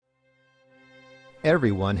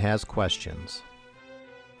Everyone has questions.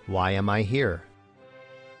 Why am I here?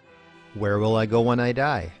 Where will I go when I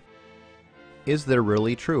die? Is there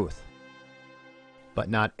really truth? But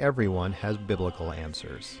not everyone has biblical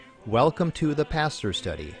answers. Welcome to The Pastor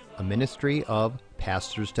Study, a ministry of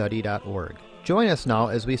pastorstudy.org. Join us now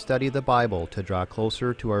as we study the Bible to draw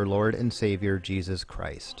closer to our Lord and Savior Jesus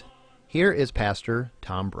Christ. Here is Pastor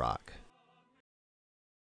Tom Brock.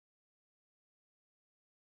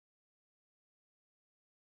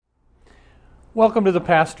 Welcome to the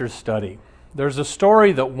Pastor's Study. There's a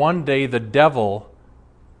story that one day the devil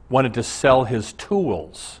wanted to sell his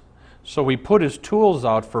tools. So he put his tools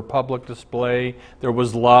out for public display. There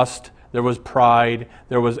was lust, there was pride,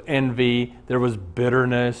 there was envy, there was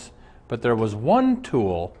bitterness. But there was one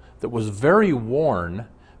tool that was very worn,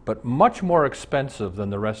 but much more expensive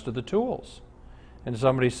than the rest of the tools. And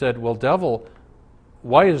somebody said, "Well, devil,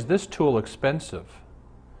 why is this tool expensive?"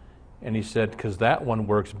 And he said, "Because that one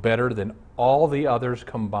works better than all the others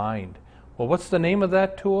combined." "Well, what's the name of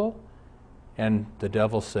that tool?" And the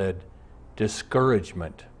devil said,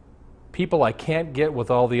 "Discouragement. People I can't get with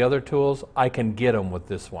all the other tools, I can get them with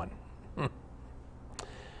this one."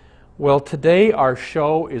 Well, today our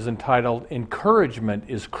show is entitled Encouragement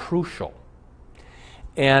is Crucial.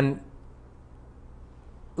 And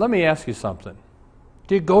let me ask you something.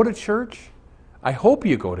 Do you go to church? I hope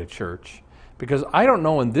you go to church. Because I don't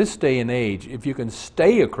know in this day and age if you can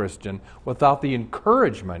stay a Christian without the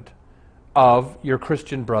encouragement of your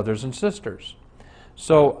Christian brothers and sisters.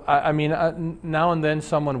 So, now and then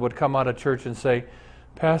someone would come out of church and say,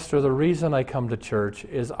 "Pastor, the reason I come to church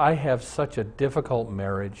is I have such a difficult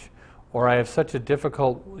marriage, or I have such a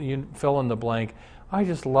difficult, fill in the blank. I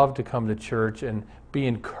just love to come to church and be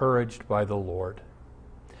encouraged by the Lord."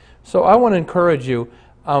 So I want to encourage you,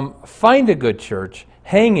 find a good church,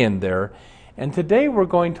 hang in there. And today we're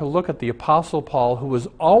going to look at the Apostle Paul, who was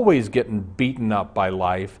always getting beaten up by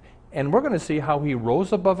life, and we're going to see how he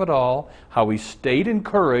rose above it all, how he stayed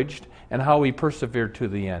encouraged, and how he persevered to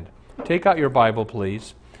the end. Take out your Bible,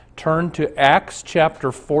 please. Turn to Acts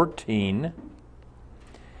chapter 14.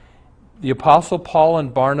 The Apostle Paul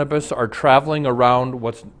and Barnabas are traveling around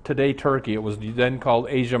what's today Turkey. It was then called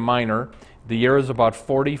Asia Minor. The year is about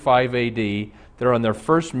 45 AD. They're on their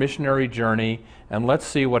first missionary journey, and let's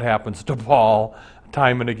see what happens to Paul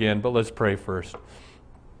time and again, but let's pray first.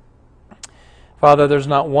 Father, there's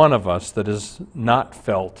not one of us that has not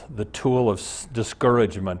felt the tool of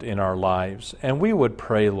discouragement in our lives, and we would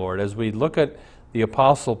pray, Lord, as we look at the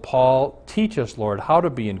Apostle Paul, teach us, Lord, how to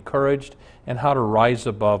be encouraged and how to rise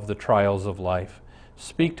above the trials of life.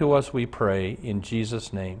 Speak to us, we pray, in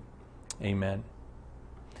Jesus' name. Amen.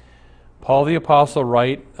 Paul the Apostle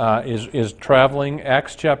is traveling,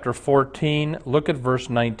 Acts chapter 14, look at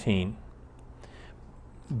verse 19.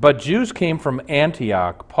 "But Jews came from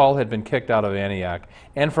Antioch," Paul had been kicked out of Antioch,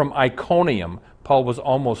 "and from Iconium," Paul was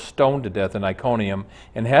almost stoned to death in Iconium,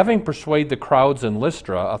 "and having persuaded the crowds in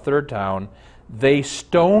Lystra," a third town, "they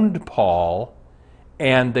stoned Paul,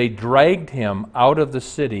 and they dragged him out of the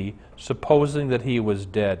city, supposing that he was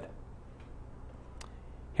dead."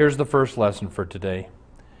 Here's the first lesson for today.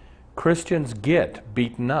 Christians get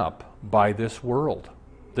beaten up by this world.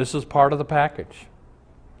 This is part of the package.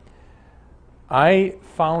 I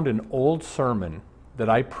found an old sermon that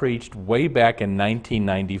I preached way back in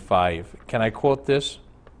 1995. Can I quote this?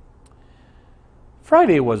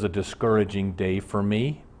 "Friday was a discouraging day for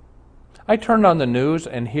me. I turned on the news,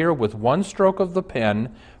 and here with one stroke of the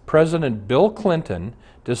pen, President Bill Clinton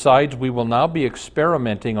decides we will now be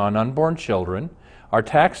experimenting on unborn children. Our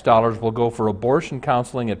tax dollars will go for abortion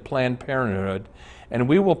counseling at Planned Parenthood, and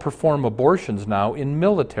we will perform abortions now in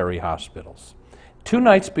military hospitals. 2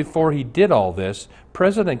 nights before he did all this,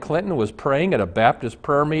 President Clinton was praying at a Baptist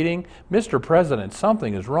prayer meeting, 'Mr. President,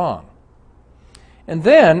 something is wrong.' And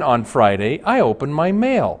then, on Friday, I opened my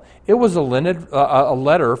mail. It was a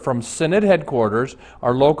letter from Synod headquarters,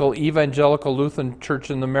 our local Evangelical Lutheran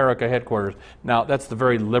Church in America headquarters. Now, that's the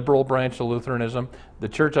very liberal branch of Lutheranism. The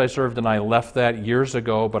church I served in, I left that years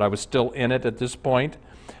ago, but I was still in it at this point.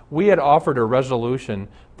 We had offered a resolution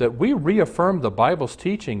that we reaffirmed the Bible's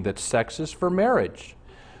teaching that sex is for marriage.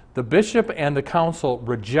 The bishop and the council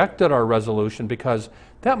rejected our resolution because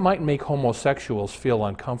that might make homosexuals feel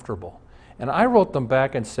uncomfortable. And I wrote them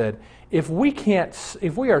back and said, if we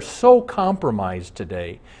are so compromised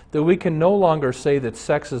today that we can no longer say that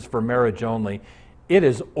sex is for marriage only, it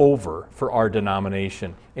is over for our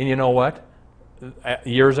denomination. And you know what?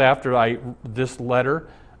 Years after this letter,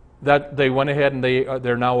 that they went ahead and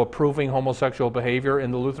they're now approving homosexual behavior in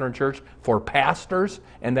the Lutheran Church for pastors,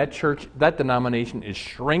 and that denomination is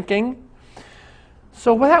shrinking.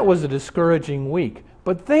 So that was a discouraging week.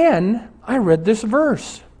 But then I read this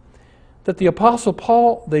verse that the Apostle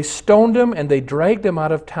Paul, they stoned him and they dragged him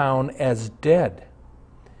out of town as dead.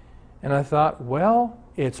 And I thought, well,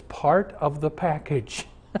 it's part of the package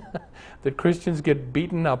that Christians get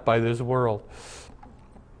beaten up by this world.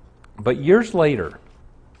 But years later,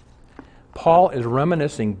 Paul is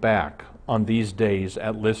reminiscing back on these days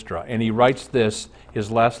at Lystra, and he writes this. His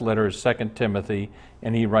last letter is 2 Timothy,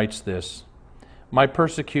 and he writes this: "My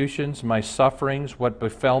persecutions, my sufferings, what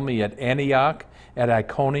befell me at Antioch, at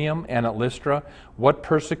Iconium, and at Lystra, what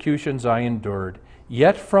persecutions I endured.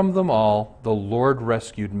 Yet from them all the Lord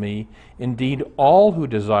rescued me. Indeed, all who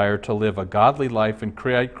desire to live a godly life in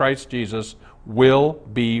Christ Jesus will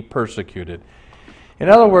be persecuted." In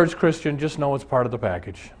other words, Christian, just know it's part of the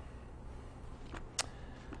package.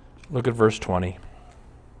 Look at verse 20.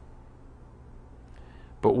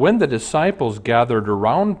 "But when the disciples gathered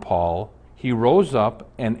around Paul, he rose up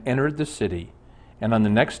and entered the city, and on the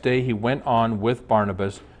next day he went on with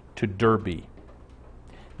Barnabas to Derbe."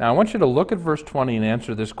 Now I want you to look at verse 20 and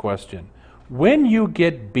answer this question. When you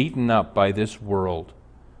get beaten up by this world,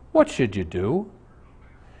 what should you do?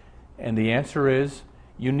 And the answer is,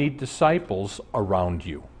 you need disciples around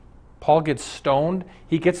you. Paul gets stoned,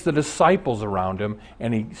 he gets the disciples around him,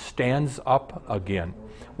 and he stands up again.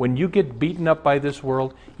 When you get beaten up by this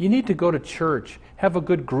world, you need to go to church, have a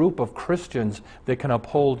good group of Christians that can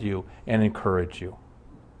uphold you and encourage you.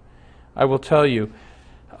 I will tell you,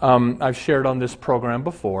 I've shared on this program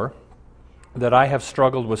before that I have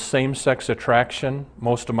struggled with same-sex attraction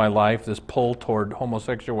most of my life, this pull toward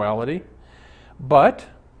homosexuality. But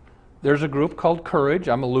there's a group called Courage.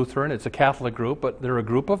 I'm a Lutheran. It's a Catholic group, but they're a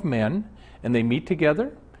group of men, and they meet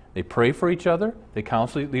together. They pray for each other. They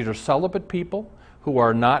counsel. These are celibate people who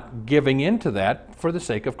are not giving in to that for the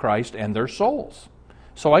sake of Christ and their souls.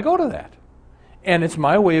 So I go to that. And it's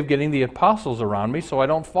my way of getting the apostles around me so I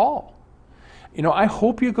don't fall. You know, I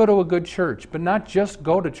hope you go to a good church, but not just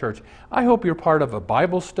go to church. I hope you're part of a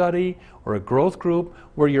Bible study or a growth group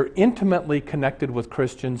where you're intimately connected with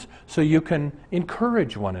Christians so you can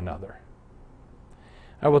encourage one another.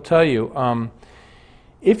 I will tell you,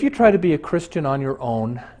 if you try to be a Christian on your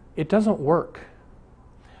own, it doesn't work.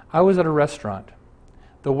 I was at a restaurant.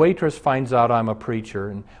 The waitress finds out I'm a preacher.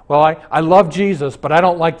 And, well, I love Jesus, but I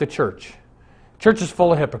don't like the church. Church is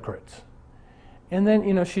full of hypocrites. And then,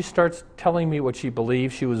 you know, she starts telling me what she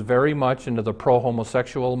believes. She was very much into the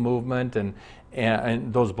pro-homosexual movement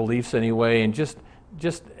and those beliefs anyway, and just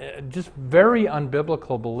very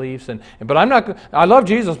unbiblical beliefs. But I love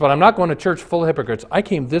Jesus, but I'm not going to church full of hypocrites. I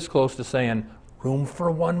came this close to saying, room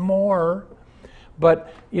for one more.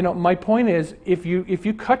 But, you know, my point is, if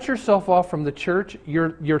you cut yourself off from the church, your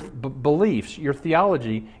beliefs, your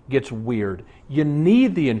theology gets weird. You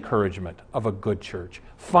need the encouragement of a good church.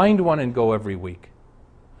 Find one and go every week.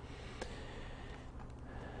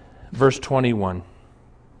 Verse 21.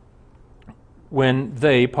 When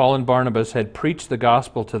they, Paul and Barnabas, had preached the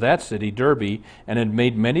gospel to that city, Derbe, and had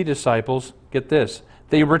made many disciples, get this,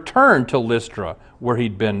 they returned to Lystra, where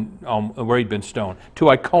he'd been stoned, to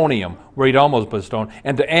Iconium, where he'd almost been stoned,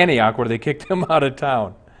 and to Antioch, where they kicked him out of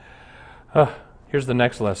town. Here's the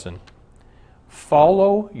next lesson.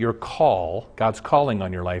 Follow your call, God's calling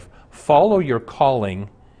on your life. Follow your calling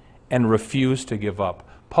and refuse to give up.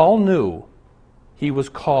 Paul knew he was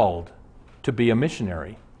called to be a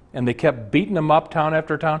missionary, and they kept beating him up town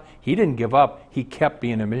after town. He didn't give up. He kept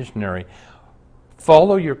being a missionary.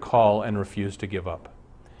 Follow your call and refuse to give up.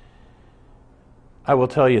 I will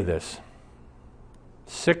tell you this.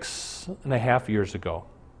 6.5 years ago,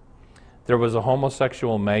 there was a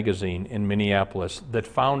homosexual magazine in Minneapolis that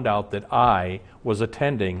found out that I was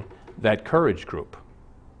attending that Courage group.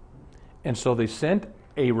 And so they sent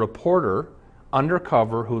a reporter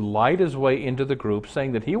undercover who lied his way into the group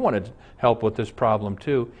saying that he wanted help with this problem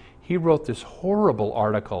too. He wrote this horrible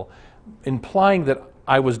article implying that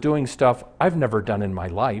I was doing stuff I've never done in my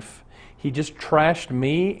life. He just trashed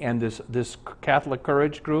me and this Catholic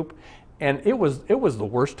Courage group, and it was the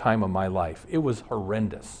worst time of my life. It was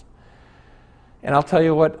horrendous. And I'll tell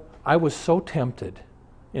you what, I was so tempted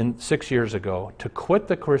 6 years ago to quit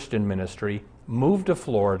the Christian ministry, move to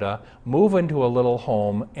Florida, move into a little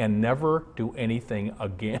home, and never do anything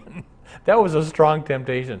again. That was a strong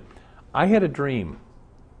temptation. I had a dream,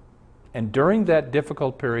 and during that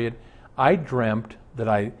difficult period, I dreamt that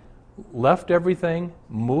I left everything,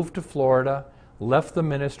 moved to Florida, left the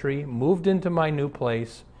ministry, moved into my new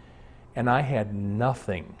place, and I had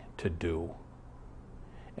nothing to do.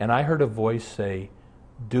 And I heard a voice say,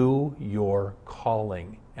 "Do your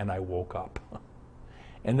calling," and I woke up.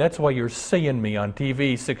 And that's why you're seeing me on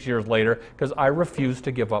TV 6 years later, because I refuse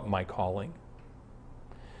to give up my calling.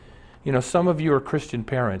 You know, some of you are Christian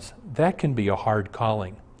parents. That can be a hard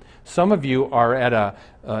calling. Some of you are at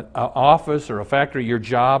an office or a factory, your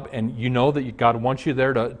job, and you know that God wants you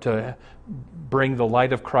there to bring the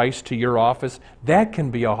light of Christ to your office. That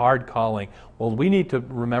can be a hard calling. Well, we need to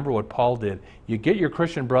remember what Paul did. You get your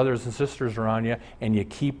Christian brothers and sisters around you, and you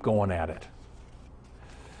keep going at it.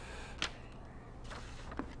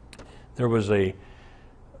 There was a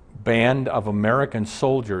band of American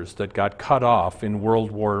soldiers that got cut off in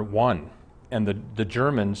World War I, and the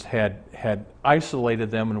Germans had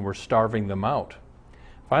isolated them and were starving them out.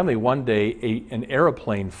 Finally, one day, an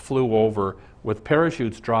airplane flew over with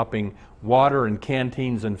parachutes dropping water and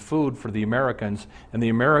canteens and food for the Americans, and the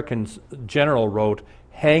American general wrote,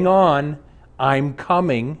 "Hang on, I'm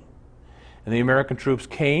coming." And the American troops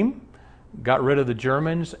came, got rid of the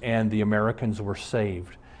Germans, and the Americans were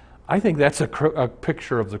saved. I think that's a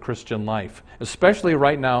picture of the Christian life. Especially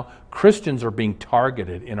right now, Christians are being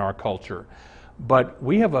targeted in our culture. But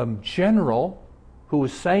we have a general who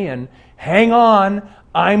is saying, "Hang on,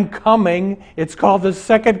 I'm coming." It's called the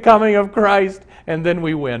second coming of Christ, and then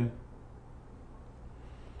we win.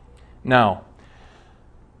 Now,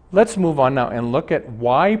 let's move on now and look at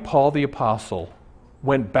why Paul the Apostle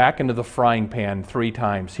went back into the frying pan 3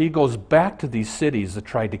 times. He goes back to these cities that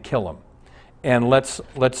tried to kill him. And let's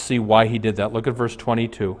see why he did that. Look at verse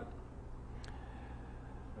 22.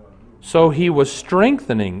 So he was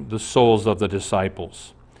strengthening the souls of the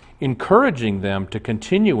disciples, encouraging them to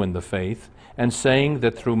continue in the faith, and saying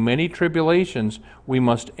that through many tribulations we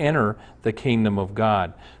must enter the kingdom of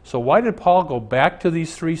God. So why did Paul go back to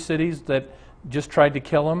these 3 cities that just tried to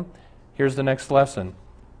kill him? Here's the next lesson.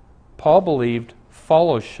 Paul believed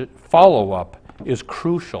follow-up is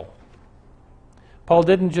crucial. Paul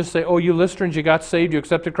didn't just say, "Oh, you Lystrans, you got saved, you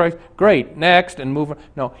accepted Christ. Great, next," and move on.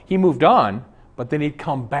 No, he moved on, but then he'd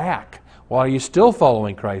come back. Well, are you still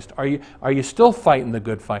following Christ? Are you still fighting the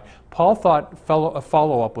good fight? Paul thought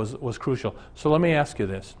follow-up was crucial. So let me ask you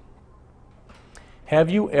this. Have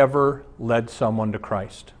you ever led someone to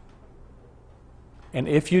Christ? And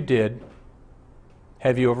if you did,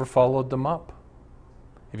 have you ever followed them up?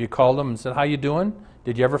 Have you called them and said, "How you doing?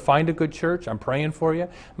 Did you ever find a good church? I'm praying for you."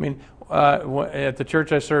 I mean, at the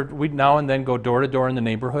church I served, we'd now and then go door to door in the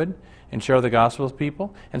neighborhood and share the gospel with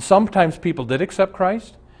people. And sometimes people did accept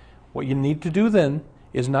Christ. What you need to do then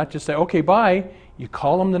is not just say, "Okay, bye." You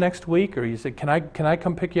call them the next week, or you say, can I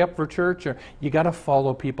come pick you up for church? Or you got to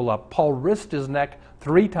follow people up. Paul risked his neck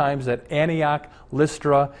 3 times at Antioch,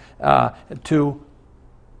 Lystra, to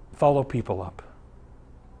follow people up.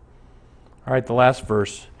 All right, the last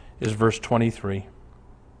verse is verse 23.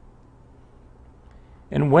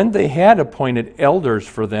 And when they had appointed elders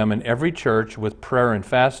for them in every church with prayer and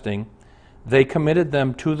fasting, they committed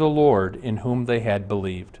them to the Lord in whom they had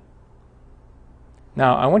believed.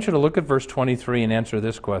 Now, I want you to look at verse 23 and answer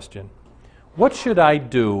this question. What should I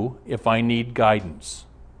do if I need guidance?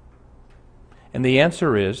 And the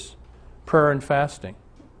answer is prayer and fasting.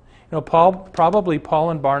 You know, Paul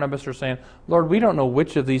and Barnabas are saying, "Lord, we don't know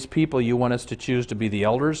which of these people you want us to choose to be the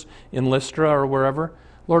elders in Lystra or wherever.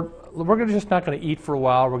 Lord, we're just not going to eat for a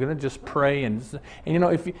while. We're going to just pray." And you know,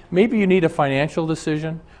 if maybe you need a financial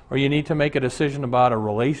decision, or you need to make a decision about a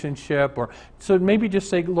relationship, or so maybe just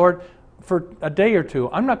say, "Lord, for a day or 2,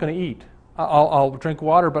 I'm not going to eat. I'll drink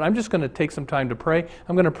water, but I'm just going to take some time to pray.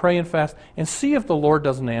 I'm going to pray and fast and see if the Lord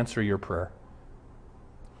doesn't answer your prayer."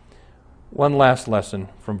 One last lesson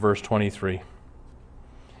from verse 23.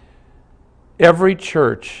 Every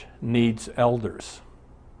church needs elders.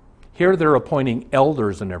 Here they're appointing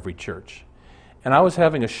elders in every church. And I was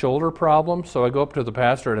having a shoulder problem, so I go up to the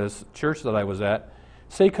pastor at a church that I was at,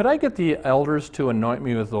 say, "Could I get the elders to anoint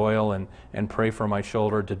me with oil and pray for my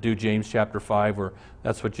shoulder, to do James chapter 5, where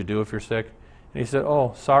that's what you do if you're sick?" And he said,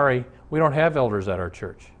 "Oh, sorry, we don't have elders at our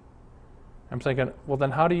church." I'm thinking, well,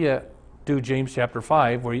 then how do you do James chapter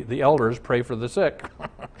 5, where the elders pray for the sick?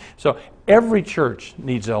 So every church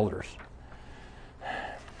needs elders.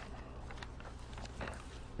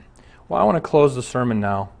 Well, I want to close the sermon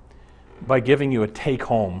now by giving you a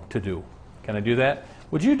take-home to do. Can I do that?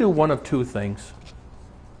 Would you do one of 2 things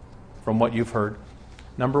from what you've heard?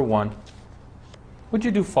 Number 1, would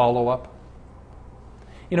you do follow-up?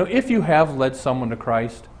 You know, if you have led someone to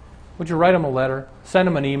Christ, would you write them a letter, send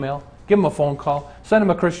them an email, give them a phone call, send them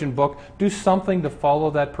a Christian book, do something to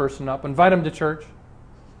follow that person up, invite them to church?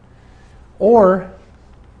 Or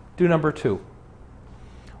do number 2,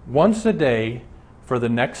 once a day for the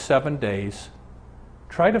next 7 days,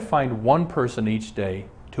 try to find one person each day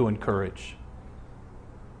to encourage.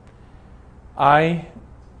 I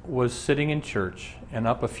was sitting in church, and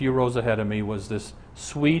up a few rows ahead of me was this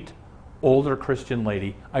sweet, older Christian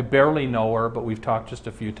lady. I barely know her, but we've talked just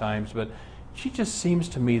a few times, but she just seems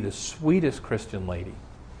to me the sweetest Christian lady.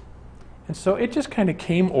 And so it just kind of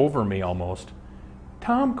came over me almost.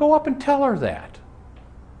 Tom, go up and tell her that.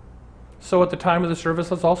 So at the time of the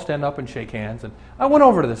service, let's all stand up and shake hands. And I went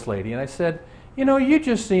over to this lady and I said, you know, you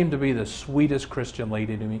just seem to be the sweetest Christian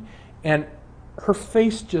lady to me. And her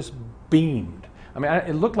face just beamed. I mean,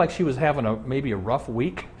 it looked like she was having maybe a rough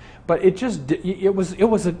week, but it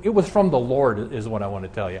was from the Lord, is what I want to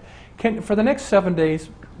tell you. For the next 7 days,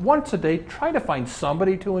 once a day, try to find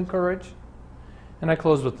somebody to encourage. And I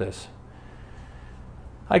close with this.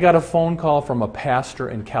 I got a phone call from a pastor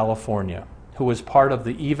in California who was part of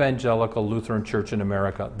the Evangelical Lutheran Church in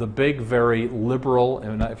America, the big, very liberal,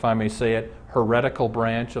 and if I may say it, heretical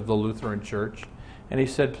branch of the Lutheran Church. And he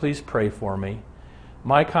said, please pray for me.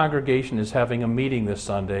 My congregation is having a meeting this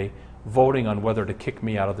Sunday voting on whether to kick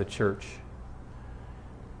me out of the church.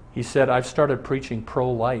 He said, I've started preaching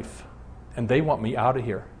pro-life, and they want me out of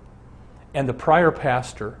here. And the prior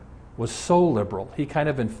pastor was so liberal, he kind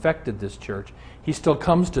of infected this church. He still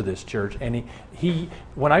comes to this church, and he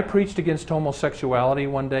when I preached against homosexuality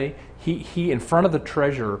one day, he in front of the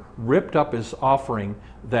treasurer ripped up his offering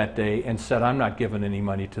that day and said, I'm not giving any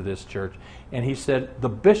money to this church. And he said, the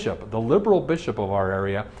bishop, the liberal bishop of our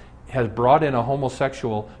area, has brought in a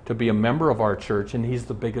homosexual to be a member of our church, and he's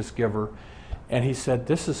the biggest giver. And he said,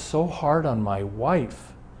 this is so hard on my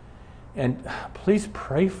wife, and please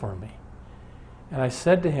pray for me. And I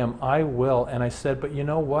said to him, I will. And I said, but you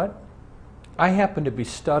know what? I happen to be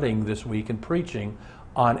studying this week and preaching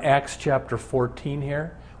on Acts chapter 14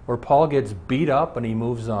 here, where Paul gets beat up and he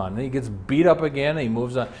moves on. And he gets beat up again and he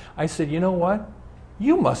moves on. I said, you know what?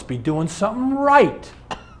 You must be doing something right.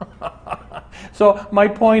 So my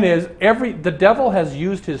point is, the devil has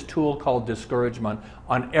used his tool called discouragement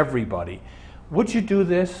on everybody. Would you do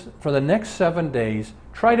this for the next 7 days?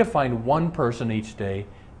 Try to find one person each day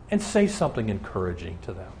and say something encouraging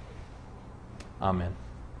to them. Amen.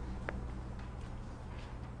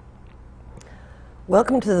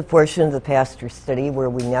 Welcome to the portion of the Pastor Study where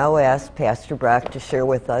we now ask Pastor Brock to share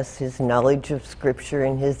with us his knowledge of Scripture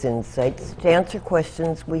and his insights to answer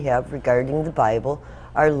questions we have regarding the Bible,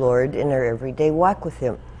 our Lord, and our everyday walk with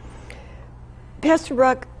Him. Pastor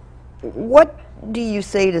Brock, what do you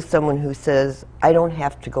say to someone who says, I don't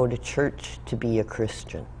have to go to church to be a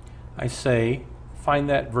Christian? I say, find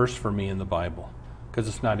that verse for me in the Bible, because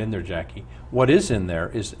it's not in there, Jackie. What is in there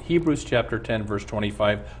is Hebrews chapter 10, verse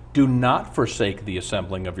 25. Do not forsake the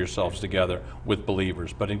assembling of yourselves together with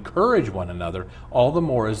believers, but encourage one another, all the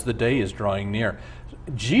more as the day is drawing near.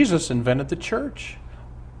 Jesus invented the church.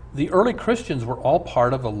 The early Christians were all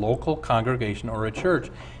part of a local congregation or a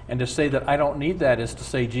church. And to say that I don't need that is to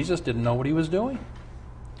say Jesus didn't know what he was doing.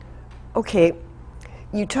 Okay,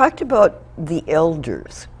 you talked about the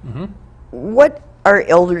elders. Mm-hmm. What are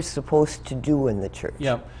elders supposed to do in the church?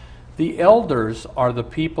 Yeah, the elders are the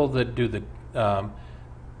people that do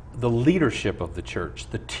the leadership of the church,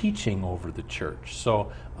 the teaching over the church.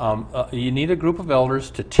 So you need a group of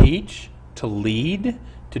elders to teach, to lead,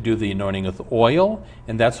 to do the anointing with oil,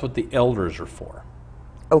 and that's what the elders are for.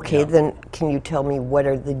 Okay, Yeah. then can you tell me what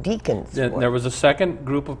are the deacons for? There was a second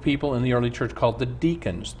group of people in the early church called the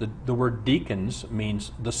deacons. The word deacons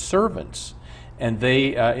means the servants. And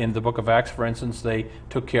they, in the book of Acts, for instance, they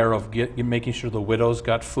took care of making sure the widows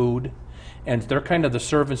got food. And they're kind of the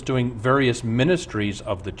servants doing various ministries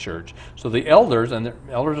of the church. So the elders, and the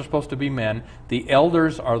elders are supposed to be men, the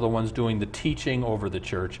elders are the ones doing the teaching over the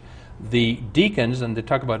church. The deacons, and they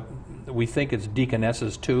talk about, we think it's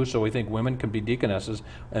deaconesses too, so we think women can be deaconesses,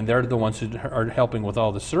 and they're the ones who are helping with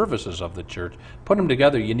all the services of the church. Put them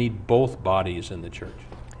together, you need both bodies in the church.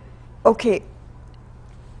 Okay,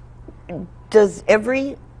 does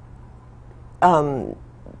every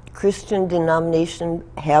Christian denomination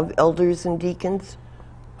have elders and deacons?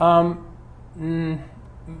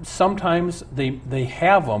 Sometimes they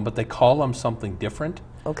have them, but they call them something different.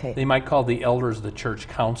 Okay. They might call the elders the church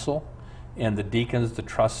council and the deacons the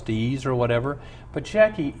trustees or whatever. But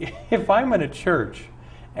Jackie, if I'm in a church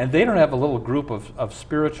and they don't have a little group of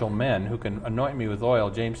spiritual men who can anoint me with oil,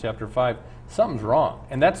 James chapter 5, something's wrong.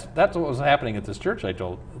 And that's what was happening at this church that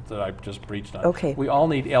I just preached on. Okay. We all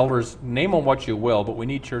need elders. Name them what you will, but we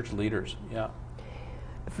need church leaders. Yeah.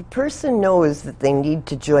 If a person knows that they need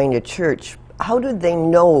to join a church, how do they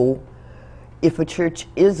know if a church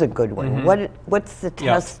is a good one? Mm-hmm. What's the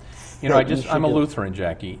tests You know, that you I'm a should do? Lutheran,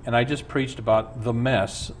 Jackie, and I just preached about the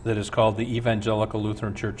mess that is called the Evangelical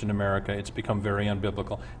Lutheran Church in America. It's become very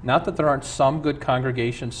unbiblical. Not that there aren't some good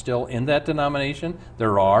congregations still in that denomination.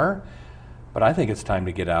 There are. But I think it's time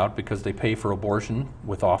to get out because they pay for abortion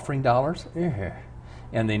with offering dollars.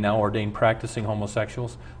 And they now ordain practicing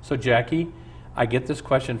homosexuals. So, Jackie, I get this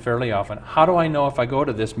question fairly often. How do I know if I go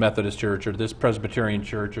to this Methodist church or this Presbyterian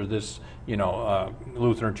church or this,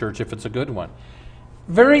 Lutheran church if it's a good one?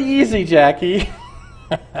 Very easy, Jackie.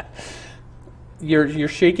 You're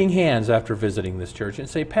shaking hands after visiting this church and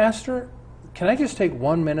say, Pastor, can I just take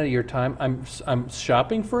 1 minute of your time? I'm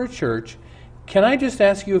shopping for a church. Can I just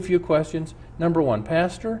ask you a few questions? Number one,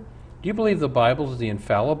 Pastor, do you believe the Bible is the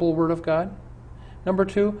infallible Word of God? Number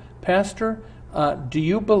two, Pastor, do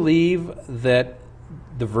you believe that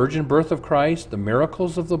the virgin birth of Christ, the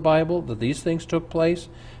miracles of the Bible, that these things took place?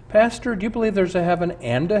 Pastor, do you believe there's a heaven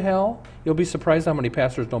and a hell? You'll be surprised how many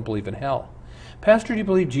pastors don't believe in hell. Pastor, do you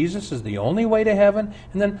believe Jesus is the only way to heaven?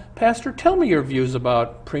 And then, Pastor, tell me your views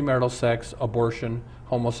about premarital sex, abortion,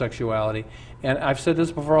 homosexuality. And I've said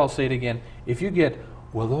this before, I'll say it again. If you get,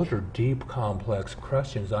 well, those are deep, complex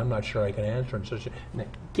questions I'm not sure I can answer. And such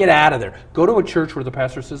get out of there. Go to a church where the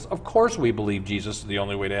pastor says, of course we believe Jesus is the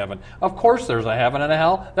only way to heaven. Of course there's a heaven and a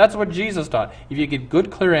hell. That's what Jesus taught. If you get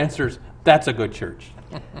good, clear answers, that's a good church.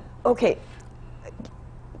 Okay.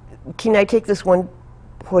 Can I take this one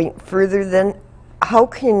point further then?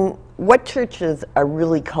 What churches are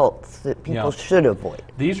really cults that people should avoid?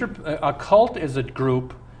 A cult is a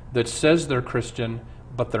group that says they're Christian,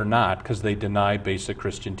 but they're not because they deny basic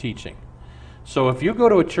Christian teaching. So if you go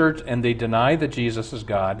to a church and they deny that Jesus is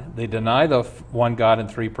God, they deny the one God in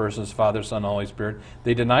three persons, Father, Son, Holy Spirit,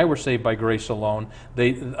 they deny we're saved by grace alone,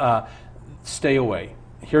 they stay away.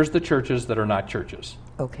 Here's the churches that are not churches.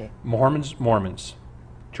 Okay. Mormons,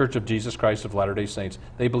 Church of Jesus Christ of Latter-day Saints,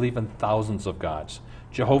 they believe in thousands of gods.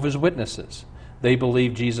 Jehovah's Witnesses, they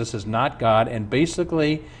believe Jesus is not God, and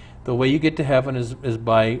basically the way you get to heaven is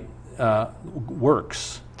by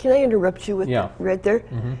works. Can I interrupt you with that right there?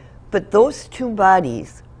 Mm-hmm. But those two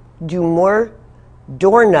bodies do more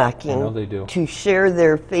door knocking I know they do. to share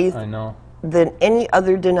their faith I know. than any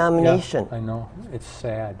other denomination. Yeah, I know. It's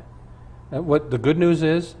sad. What the good news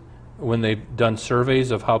is, when they've done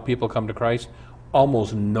surveys of how people come to Christ,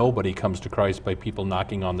 almost nobody comes to Christ by people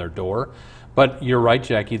knocking on their door. But you're right,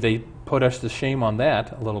 Jackie, they put us to shame on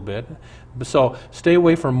that a little bit. So stay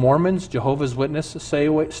away from Mormons, Jehovah's Witnesses, stay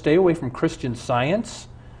away from Christian Science.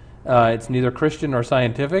 It's neither Christian nor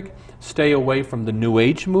scientific. Stay away from the New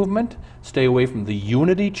Age movement. Stay away from the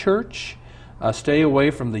Unity Church. Stay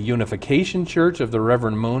away from the Unification Church of the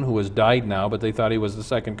Reverend Moon, who has died now, but they thought he was the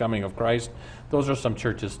second coming of Christ. Those are some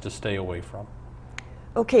churches to stay away from.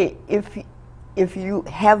 Okay, if you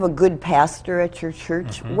have a good pastor at your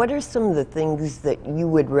church, what are some of the things that you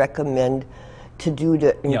would recommend to do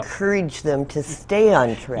to encourage them to stay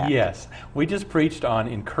on track? Yes. We just preached on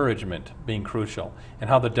encouragement being crucial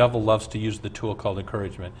and how the devil loves to use the tool called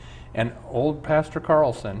encouragement. And old Pastor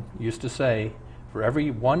Carlson used to say, for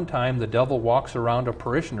every one time the devil walks around a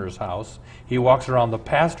parishioner's house, he walks around the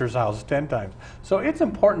pastor's house 10 times. So it's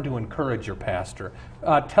important to encourage your pastor.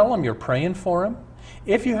 Tell him you're praying for him.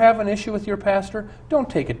 If you have an issue with your pastor, don't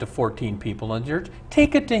take it to 14 people in church.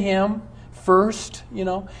 Take it to him first,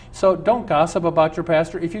 So don't gossip about your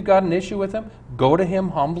pastor. If you've got an issue with him, go to him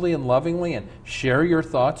humbly and lovingly and share your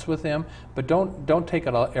thoughts with him, but don't take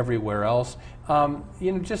it everywhere else.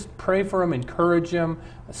 Just pray for him, encourage him,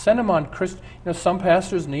 send him on some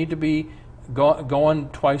pastors need to be going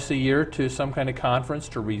twice a year to some kind of conference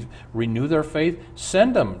to renew their faith.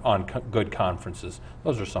 Send them on good conferences.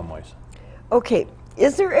 Those are some ways. Okay,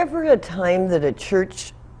 is there ever a time that a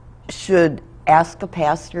church should ask a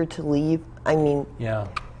pastor to leave? I mean, yeah.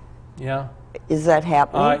 Is that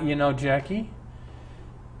happening? Jackie,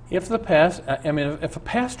 if a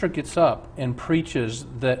pastor gets up and preaches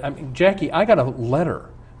that, Jackie, I got a letter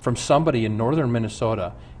from somebody in northern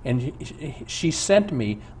Minnesota, and she sent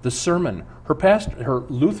me the sermon. Her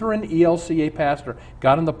Lutheran ELCA pastor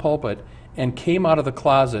got in the pulpit and came out of the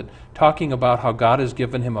closet talking about how God has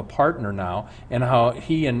given him a partner now, and how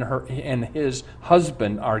he and his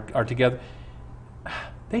husband are together.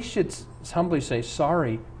 They should humbly say,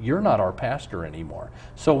 sorry, you're not our pastor anymore.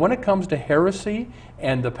 So when it comes to heresy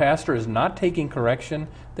and the pastor is not taking correction,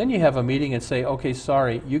 then you have a meeting and say, okay,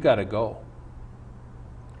 sorry, you got to go.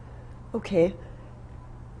 Okay.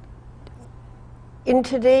 In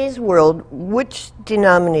today's world, which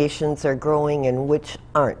denominations are growing and which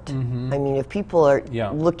aren't? I mean, if people are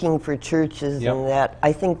looking for churches and that,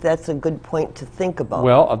 I think that's a good point to think about.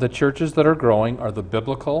 Well, the churches that are growing are the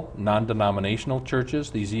biblical, non-denominational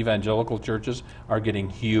churches. These evangelical churches are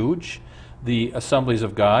getting huge. The Assemblies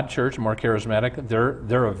of God Church, more charismatic,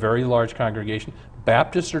 they're a very large congregation.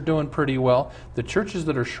 Baptists are doing pretty well. The churches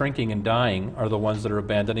that are shrinking and dying are the ones that are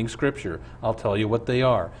abandoning Scripture. I'll tell you what they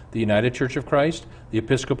are. The United Church of Christ, the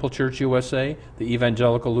Episcopal Church USA, the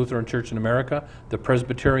Evangelical Lutheran Church in America, the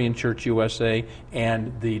Presbyterian Church USA,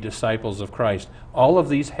 and the Disciples of Christ. All of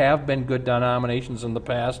these have been good denominations in the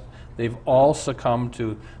past. They've all succumbed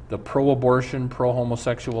to the pro-abortion,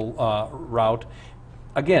 pro-homosexual route.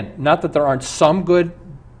 Again, not that there aren't some good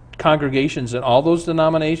congregations in all those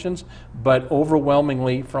denominations, but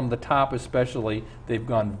overwhelmingly, from the top especially, they've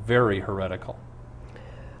gone very heretical.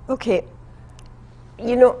 Okay.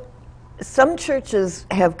 You know, some churches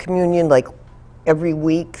have communion like every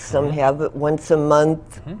week, some have it once a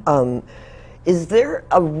month. Is there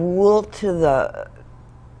a rule to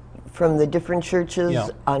from the different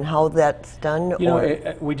churches on how that's done? You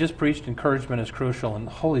know, we just preached encouragement is crucial, and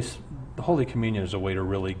the Holy Communion is a way to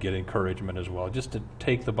really get encouragement as well, just to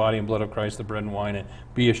take the body and blood of Christ, the bread and wine, and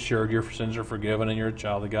be assured your sins are forgiven and you're a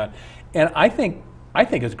child of God. And I think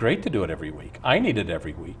it's great to do it every week. I need it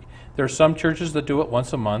every week. There are some churches that do it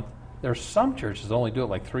once a month. There are some churches that only do it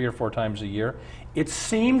like 3 or 4 times a year. It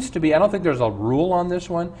seems to be, I don't think there's a rule on this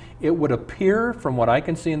one. It would appear, from what I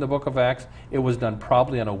can see in the book of Acts, it was done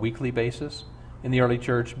probably on a weekly basis in the early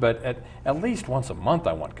church, but at least once a month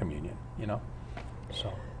I want communion, you know.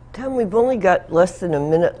 So. Tom, we've only got less than a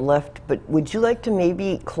minute left, but would you like to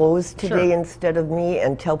maybe close today instead of me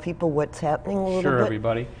and tell people what's happening a little bit? Sure,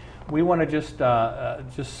 everybody. We want to just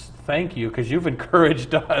thank you because you've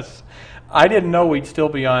encouraged us. I didn't know we'd still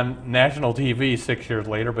be on national TV 6 years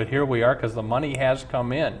later, but here we are because the money has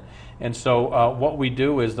come in. And so what we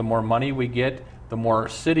do is the more money we get, the more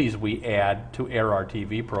cities we add to air our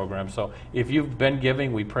TV program. So if you've been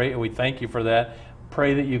giving, we thank you for that.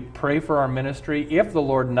 Pray that you pray for our ministry. If the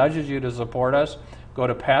Lord nudges you to support us, go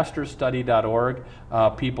to pastorstudy.org.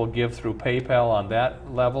 People give through PayPal on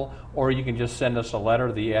that level, or you can just send us a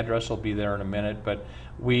letter. The address will be there in a minute. But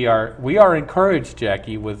we are encouraged,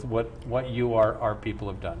 Jackie, with what you, our people,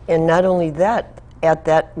 have done. And not only that, at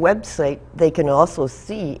that website, they can also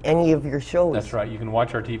see any of your shows. That's right. You can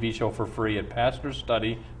watch our TV show for free at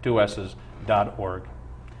pastorstudy.org.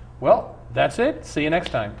 Well, that's it. See you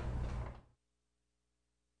next time.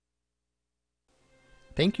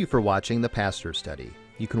 Thank you for watching The Pastor Study.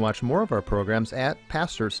 You can watch more of our programs at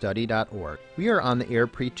pastorstudy.org. We are on the air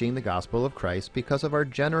preaching the gospel of Christ because of our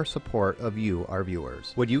generous support of you, our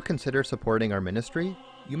viewers. Would you consider supporting our ministry?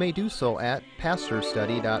 You may do so at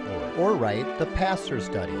pastorstudy.org or write The Pastor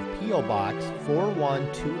Study, P.O. Box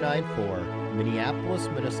 41294, Minneapolis,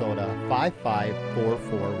 Minnesota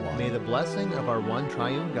 55441. May the blessing of our one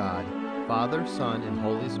triune God, Father, Son, and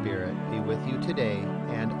Holy Spirit be with you today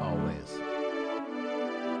and always.